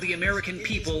Trump told the American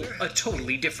people a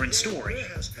totally different story.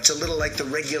 It's a little like the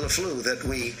regular flu that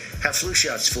we have flu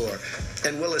shots for.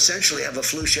 And we'll essentially have a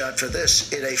flu shot for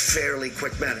this in a fairly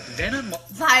quick manner. Then on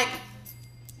Like,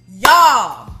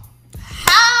 y'all,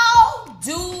 how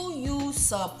do you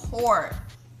support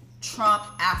Trump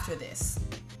after this?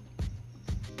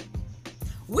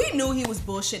 We knew he was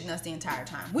bullshitting us the entire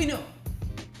time. We knew.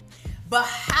 But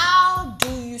how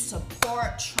do you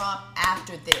support Trump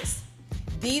after this?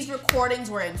 These recordings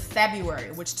were in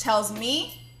February, which tells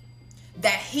me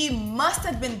that he must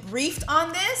have been briefed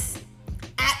on this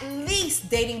at least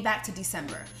dating back to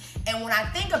December. And when I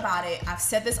think about it, I've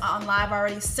said this on live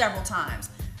already several times.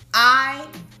 I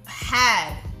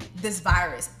had this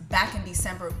virus back in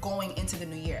December going into the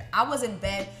new year. I was in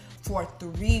bed for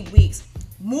 3 weeks.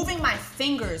 Moving my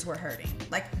fingers were hurting.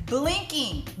 Like,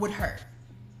 blinking would hurt.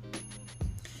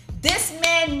 This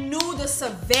man knew the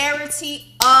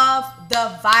severity of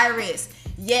the virus,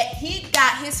 yet he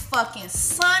got his fucking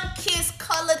sun-kissed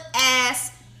colored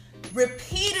ass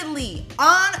repeatedly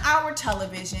on our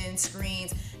television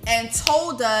screens and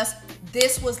told us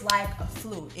this was like a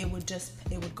flu. It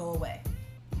would go away.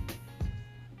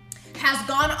 Has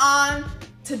gone on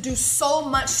to do so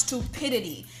much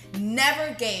stupidity.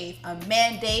 Never gave a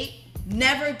mandate,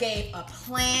 never gave a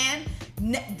plan.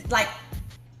 Like,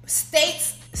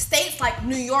 states like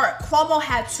New York, Cuomo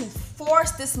had to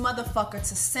force this motherfucker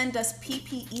to send us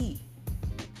PPE.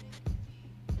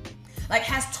 Like,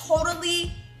 has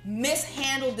totally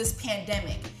mishandled this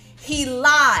pandemic. He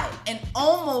lied, and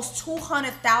almost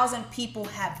 200,000 people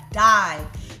have died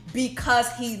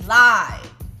because he lied.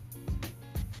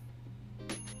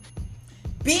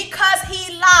 Because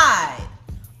he lied,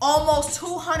 almost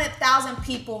 200,000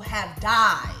 people have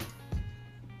died.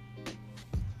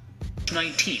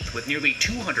 19th, with nearly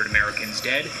 200 Americans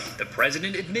dead, the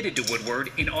president admitted to Woodward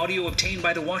in audio obtained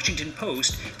by the Washington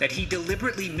Post that he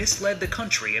deliberately misled the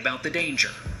country about the danger.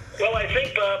 Well, I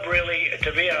think, Bob, really,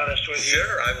 to be honest with you,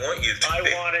 sure, I want you to.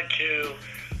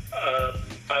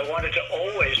 I wanted to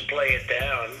always play it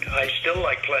down. I still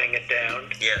like playing it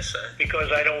down. Yes, sir. Because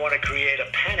I don't want to create a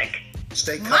panic.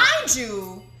 Stay calm. Mind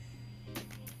you,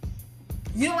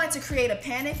 you don't like to create a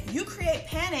panic. You create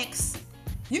panics.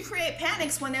 You create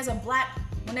panics when there's a black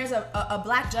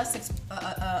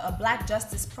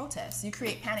justice protest. You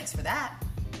create panics for that.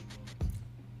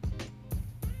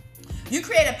 You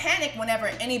create a panic whenever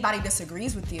anybody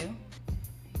disagrees with you.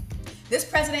 This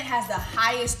president has the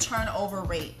highest turnover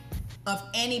rate of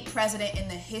any president in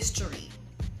the history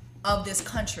of this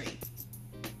country.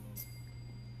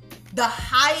 The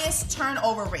highest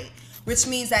turnover rate, which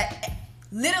means that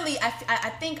literally,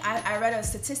 I think I read a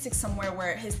statistic somewhere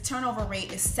where his turnover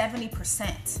rate is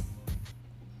 70%.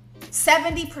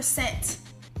 70%.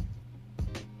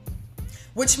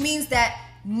 Which means that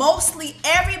mostly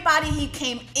everybody he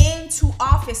came into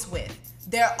office with,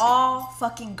 they're all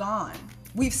fucking gone.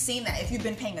 We've seen that. If you've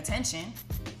been paying attention,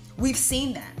 we've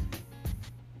seen that.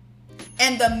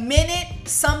 And the minute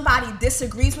somebody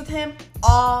disagrees with him,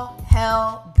 all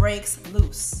hell breaks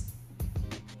loose.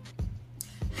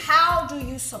 How do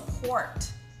you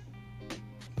support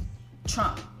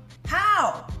Trump?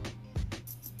 How?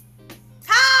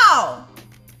 How?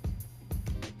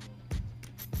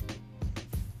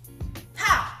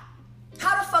 How?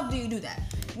 How the fuck do you do that?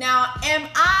 Now, am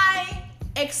I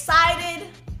excited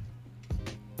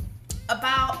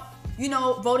about,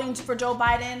 voting for Joe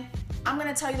Biden? I'm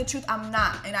going to tell you the truth, I'm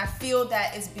not. And I feel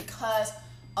that it's because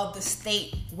of the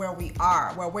state where we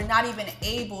are, where we're not even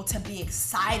able to be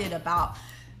excited about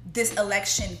this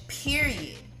election,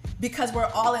 period. because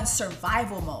we're all in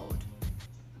survival mode.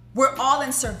 We're all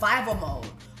in survival mode.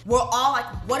 We're all like,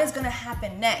 what is going to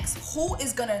happen next? Who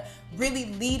is going to really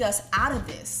lead us out of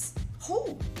this?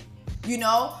 Who? You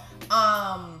know,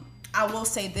 I will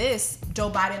say this, Joe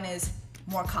Biden is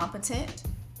more competent.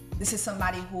 This is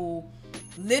somebody who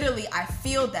literally, I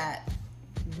feel that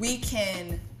we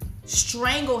can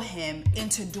strangle him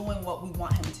into doing what we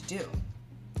want him to do.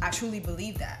 I truly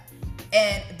believe that.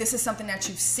 And this is something that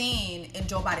you've seen in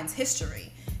Joe Biden's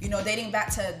history, you know, dating back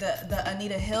to the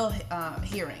Anita Hill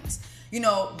hearings. You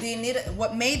know,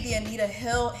 what made the Anita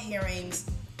Hill hearings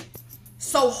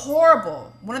so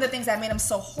horrible, one of the things that made them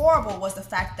so horrible was the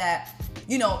fact that,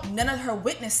 you know, none of her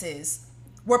witnesses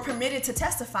were permitted to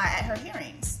testify at her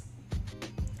hearings.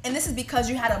 And this is because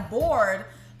you had a board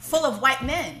full of white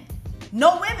men,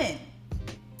 no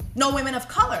women of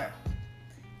color.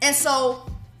 And so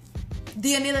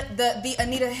the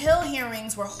Anita Hill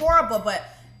hearings were horrible, but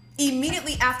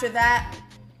immediately after that,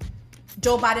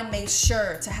 Joe Biden made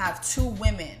sure to have two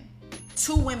women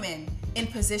in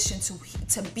position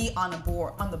to be on the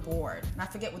board. And I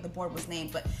forget what the board was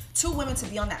named, but two women to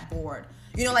be on that board.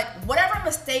 You know, like whatever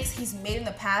mistakes he's made in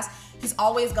the past, he's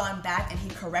always gone back and he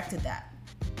corrected that.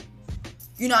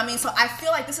 You know what I mean? So I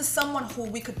feel like this is someone who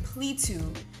we could plead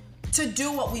to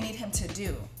do what we need him to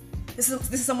do. This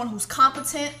is someone who's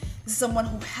competent. This is someone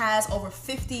who has over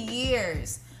 50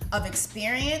 years of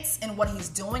experience in what he's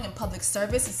doing in public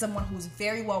service. It's someone who's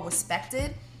very well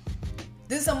respected.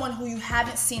 This is someone who you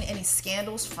haven't seen any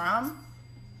scandals from.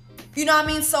 You know what I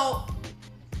mean? So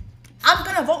I'm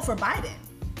going to vote for Biden.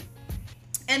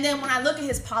 And then when I look at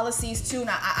his policies too, and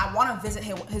I want to visit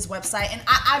his website, and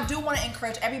I do want to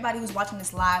encourage everybody who's watching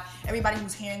this live, everybody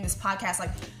who's hearing this podcast,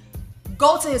 like,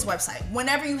 go to his website.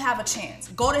 Whenever you have a chance,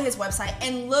 go to his website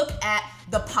and look at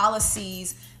the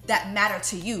policies that matter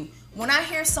to you. When I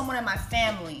hear someone in my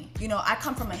family, you know, I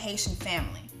come from a Haitian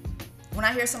family. When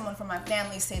I hear someone from my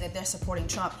family say that they're supporting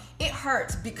Trump, it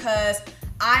hurts because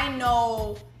I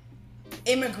know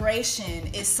immigration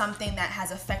is something that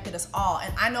has affected us all.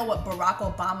 And I know what Barack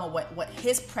Obama, what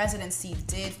his presidency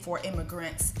did for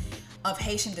immigrants of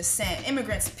Haitian descent,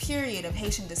 immigrants, period, of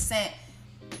Haitian descent,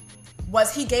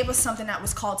 was he gave us something that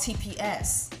was called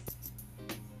TPS.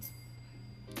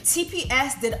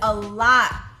 TPS did a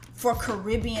lot for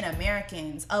Caribbean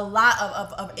Americans, a lot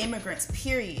of immigrants,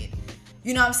 period.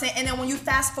 You know what I'm saying? And then when you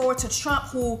fast forward to Trump,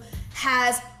 who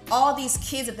has all these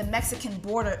kids at the Mexican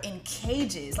border in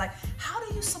cages, like, how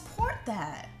do you support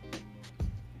that?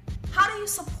 How do you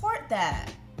support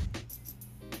that?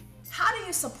 How do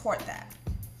you support that?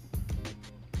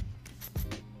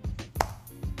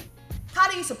 How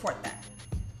do you support that?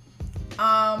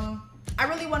 I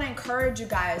really want to encourage you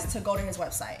guys to go to his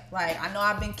website. Like, I know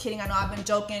I've been kidding, I know I've been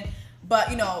joking, but,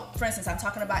 you know, for instance, I'm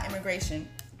talking about immigration.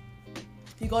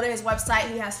 If you go to his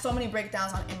website, he has so many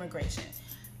breakdowns on immigration.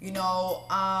 You know,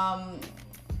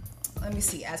 let me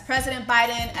see. As President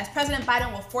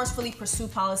Biden will forcefully pursue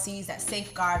policies that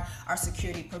safeguard our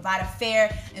security, provide a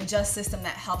fair and just system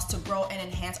that helps to grow and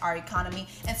enhance our economy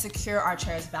and secure our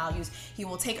cherished values. He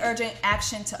will take urgent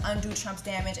action to undo Trump's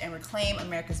damage and reclaim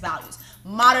America's values,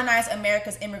 modernize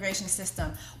America's immigration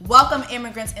system, welcome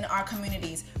immigrants in our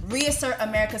communities, reassert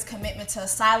America's commitment to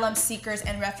asylum seekers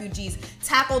and refugees,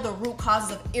 tackle the root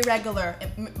causes of irregular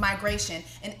migration,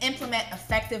 and implement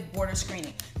effective border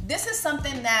screening. This is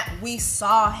something that we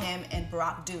saw him and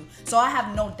Barack do. So I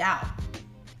have no doubt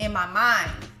in my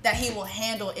mind that he will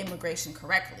handle immigration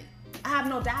correctly. I have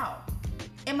no doubt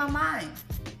in my mind.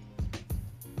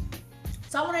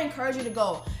 So I want to encourage you to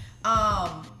go.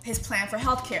 His plan for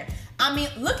healthcare. I mean,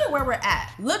 look at where we're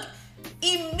at. Look,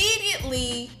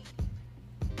 immediately,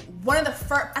 one of the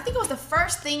first, I think it was the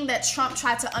first thing that Trump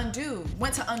went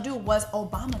to undo was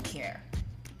Obamacare.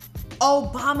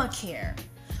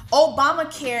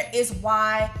 Obamacare is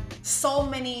why so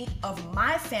many of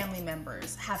my family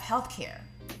members have health care.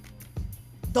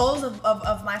 Those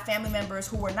of my family members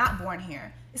who were not born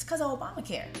here, it's because of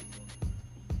Obamacare.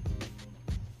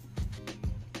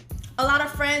 A lot of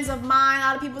friends of mine, a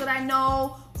lot of people that I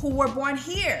know who were born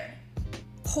here,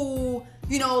 who,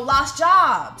 you know, lost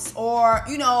jobs, or,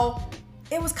 you know,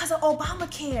 it was because of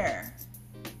Obamacare.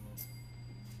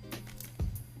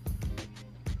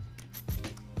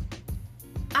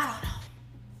 I don't know.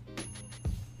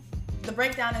 The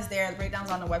breakdown is there. The breakdown's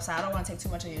on the website. I don't want to take too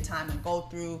much of your time and go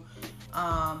through.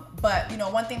 But, you know,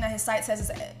 one thing that his site says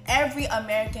is every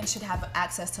American should have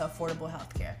access to affordable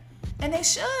health care. And they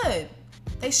should.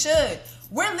 They should.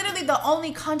 We're literally the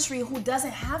only country who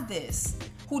doesn't have this,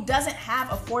 who doesn't have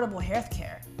affordable health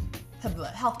care.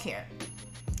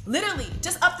 Literally,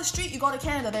 just up the street, you go to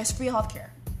Canada, there's free health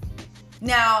care.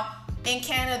 Now, in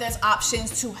Canada, there's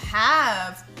options to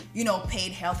have, you know,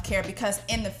 paid healthcare, because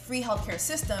in the free healthcare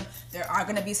system, there are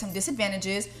going to be some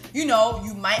disadvantages. You know,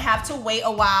 you might have to wait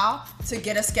a while to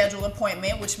get a scheduled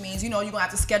appointment, which means, you know, you're going to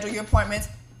have to schedule your appointments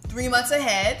 3 months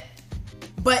ahead.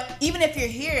 But even if you're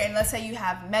here and let's say you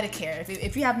have Medicare,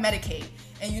 if you have Medicaid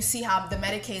and you see how the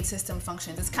Medicaid system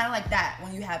functions, it's kind of like that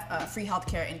when you have free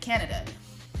healthcare in Canada.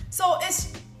 So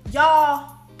it's,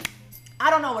 y'all, I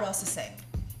don't know what else to say.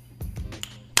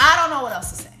 I don't know what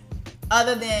else to say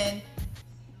other than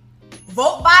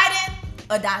vote Biden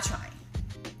or die trying.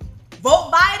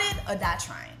 Vote Biden or die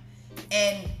trying.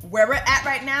 And where we're at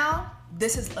right now,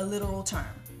 this is a literal term.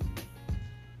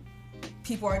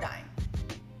 People are dying.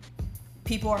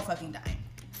 People are fucking dying.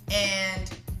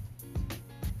 And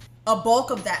a bulk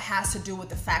of that has to do with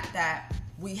the fact that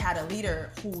we had a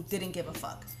leader who didn't give a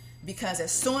fuck. Because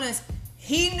as soon as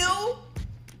he knew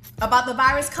about the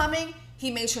virus coming, he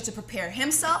made sure to prepare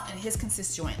himself and his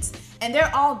constituents. And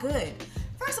they're all good.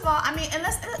 First of all, I mean, and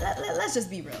let's just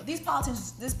be real. These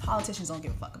politicians don't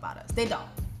give a fuck about us. They don't.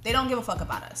 They don't give a fuck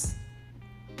about us.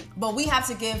 But we have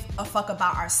to give a fuck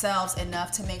about ourselves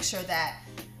enough to make sure that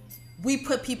we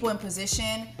put people in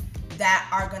position that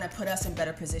are gonna put us in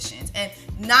better positions. And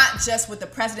not just with the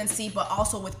presidency, but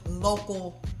also with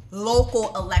local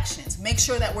elections. Make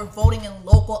sure that we're voting in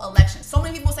local elections. So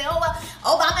many people say, oh, well,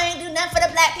 Obama ain't do nothing for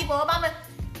the black people.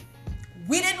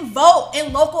 We didn't vote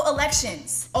in local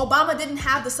elections. Obama didn't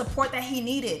have the support that he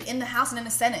needed in the House and in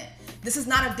the Senate. This is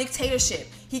not a dictatorship.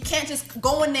 He can't just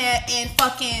go in there and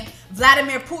fucking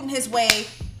Vladimir Putin his way.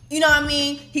 You know what I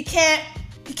mean? He can't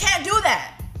do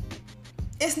that.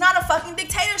 It's not a fucking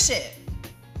dictatorship.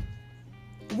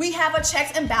 We have a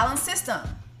checks and balance system.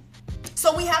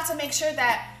 So we have to make sure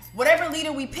that whatever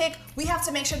leader we pick, we have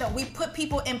to make sure that we put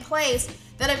people in place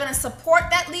that are going to support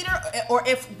that leader, or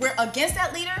if we're against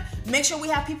that leader, make sure we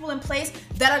have people in place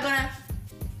that are going to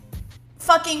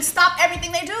fucking stop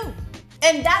everything they do.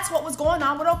 And that's what was going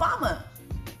on with Obama.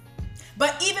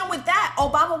 But even with that,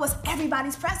 Obama was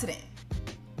everybody's president.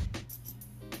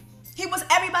 He was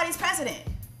everybody's president.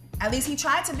 At least he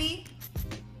tried to be.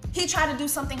 He tried to do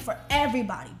something for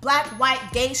everybody. Black, white,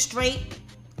 gay, straight,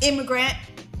 immigrant,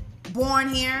 born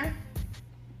here.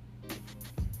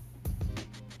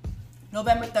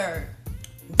 November 3rd.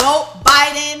 Vote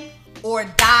Biden or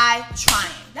die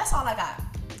trying. That's all I got.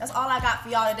 That's all I got for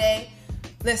y'all today.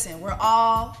 Listen, we're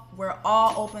all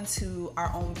open to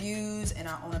our own views and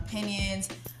our own opinions.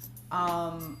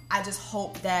 I just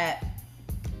hope that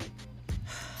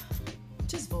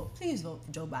just vote. Please vote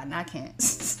for Joe Biden. I can't.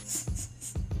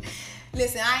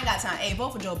 Listen, I ain't got time. Hey,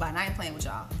 vote for Joe Biden. I ain't playing with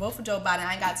y'all. Vote for Joe Biden.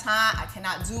 I ain't got time. I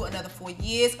cannot do another 4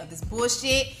 years of this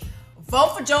bullshit.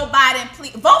 Vote for Joe Biden,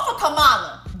 please. Vote for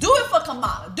Kamala. Do it for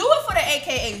Kamala. Do it for the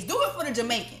AKAs. Do it for the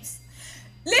Jamaicans.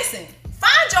 Listen,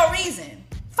 find your reason.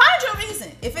 Find your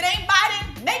reason. If it ain't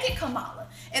Biden, make it Kamala.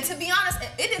 And to be honest,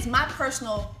 it is my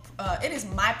personal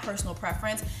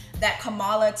preference that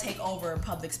Kamala take over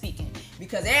public speaking,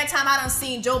 because every time I done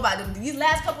seen Joe Biden, these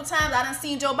last couple times I done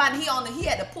seen Joe Biden, he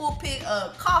had the pulpit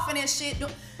coughing and shit.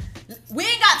 We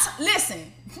ain't got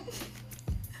listen.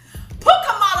 Put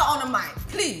Kamala on the mic,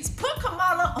 please. Put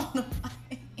Kamala on the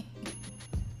mic,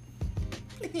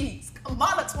 please.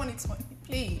 Kamala 2020,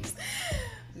 please.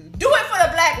 Do it for the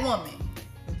black woman.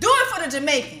 Do it for the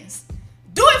Jamaicans.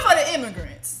 Do it for the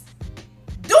immigrants.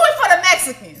 Do it for the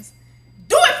Mexicans.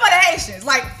 Do it for the Haitians.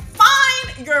 Like,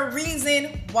 find your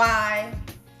reason why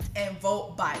and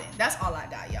vote Biden. That's all I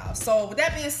got, y'all. So with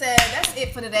that being said, that's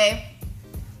it for today.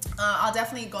 I'll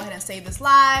definitely go ahead and save this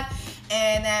live,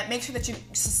 and make sure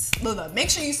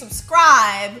you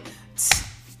subscribe.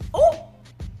 Oh,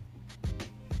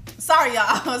 sorry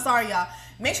y'all.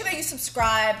 Make sure that you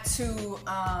subscribe to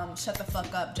Shut the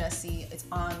Fuck Up, Jesse. It's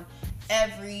on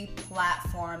every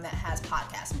platform that has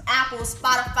podcasts, from Apple,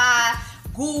 Spotify,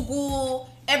 Google,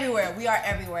 everywhere. We are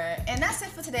everywhere. And that's it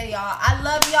for today, y'all. I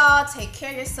love y'all. Take care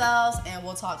of yourselves, and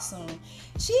we'll talk soon.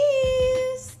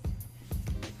 Cheers.